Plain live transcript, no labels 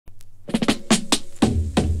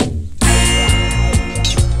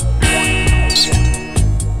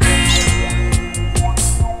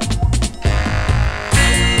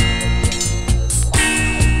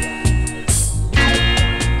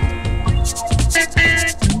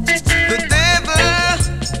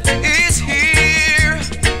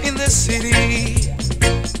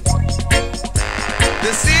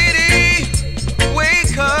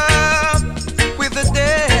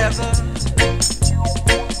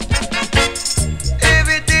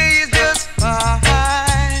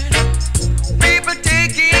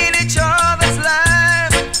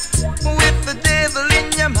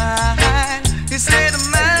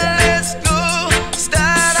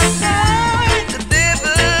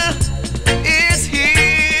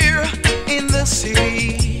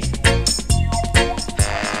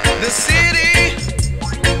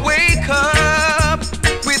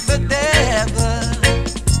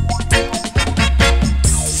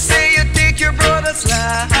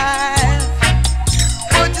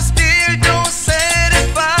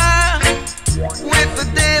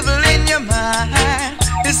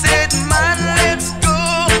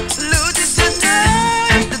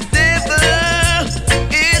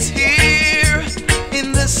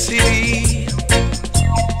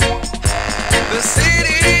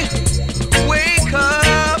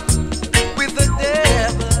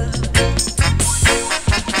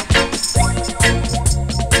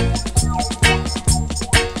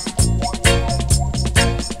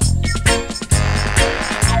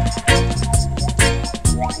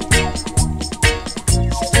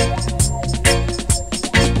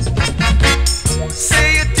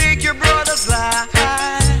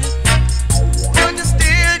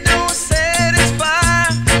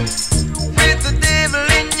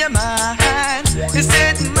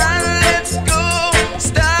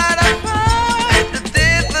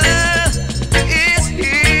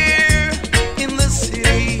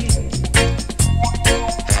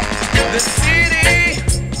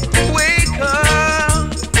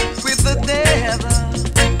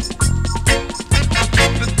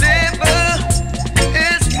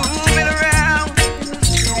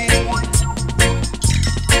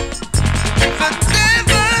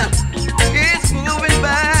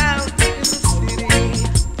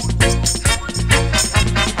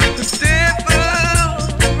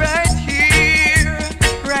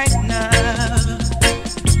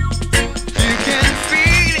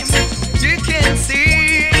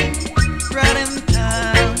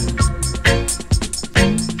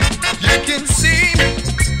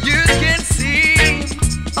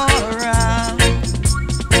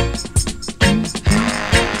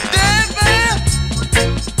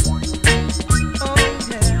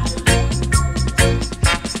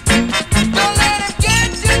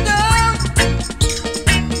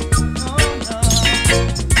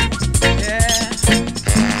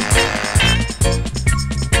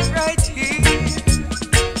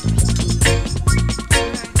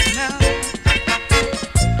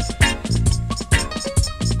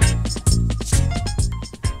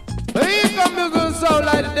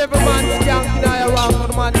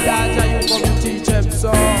Jaja, you come to teach them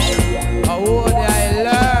so. Oh, they I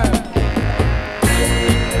learn.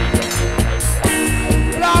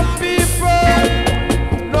 Black people,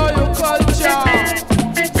 know your culture.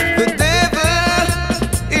 The devil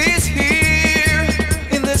is here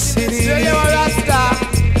in the city. Say you are Rasta,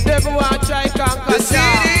 devil want try conquer. The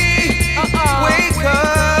city, wake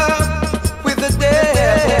up with the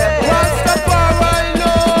devil. Rastafari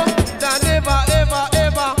know that never, ever,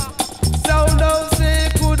 ever. Sound down say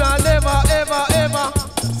coulda never, ever, ever.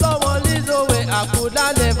 Someone leads away, I coulda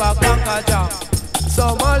never conquer Jah.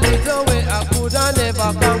 Someone leads away, I coulda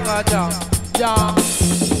never conquer Jah. Jah.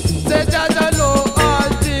 Say Jaja know all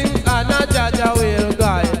things and a Jaja will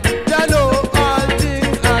guide. Jah know all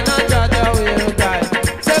things and a Jaja will guide.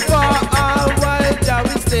 Say for a while Jah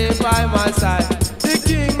will stay by my side. The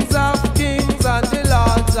kings of kings and the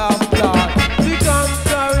lords of lords. The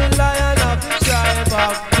conquering lion of the tribe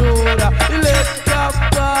of Judah. The lift of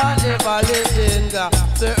God ever living God.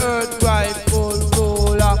 The earth rightful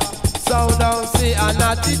ruler. Sound down say and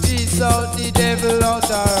not the Jesus out the devil out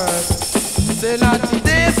the earth. Say not the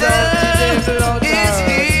Jesus out the devil out the is earth.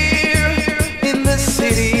 here in the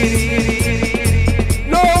city.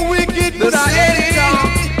 No wicked The could have city,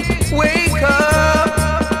 wake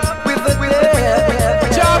up with the devil.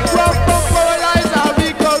 Jah from paralyze our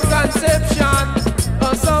weak conception.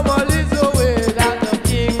 And someone leads away that the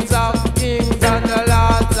kings of kings and the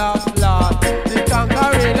lords of lords. The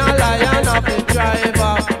conquering lion of the tribe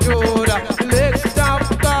of Judah. Lift of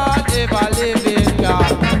God, ever living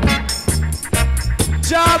God.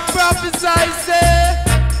 Jah prophesy say,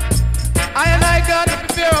 I and I got to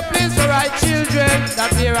prepare a place for our children.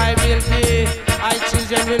 That where I will be, our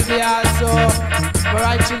children will be also. For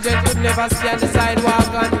our children could never stand the sidewalk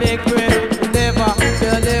and make bread. Never,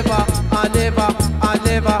 they'll never, and never, and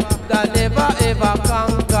never, they'll never ever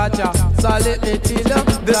conquer Jah. So let me tell you,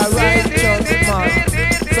 the righteous man,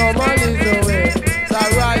 someone is the way, the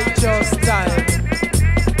righteous time.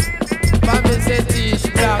 Family say teach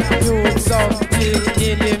black youth something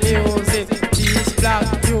in the music. Teach black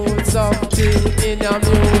youth something in the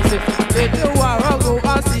music. Let the war go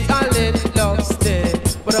and see and let love stay.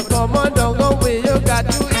 But I come on down go where you got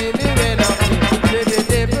to hear me when I play. The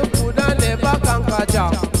devil coulda never conquer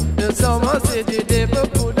Jah. Then someone say the devil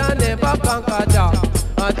coulda never conquer Jah.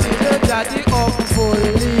 Until the daddy up full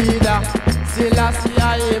leader. Still I see I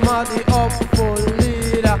am the up full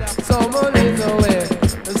leader. Someone is away.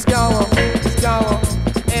 Scour,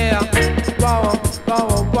 air, bow, bow,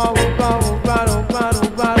 bow, bow, battle, battle,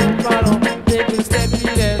 battle, battle. Make me step in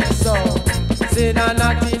them so. See that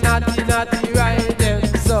naughty, naughty, naughty, right them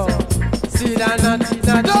so. See that naughty,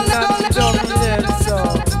 naughty, naughty, jump in them so.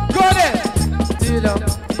 Go there. Till number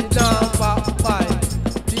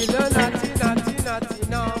 5. Till naughty, naughty, naughty,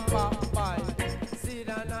 number 5. See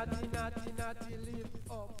that naughty, naughty, naughty, live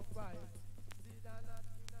up 5.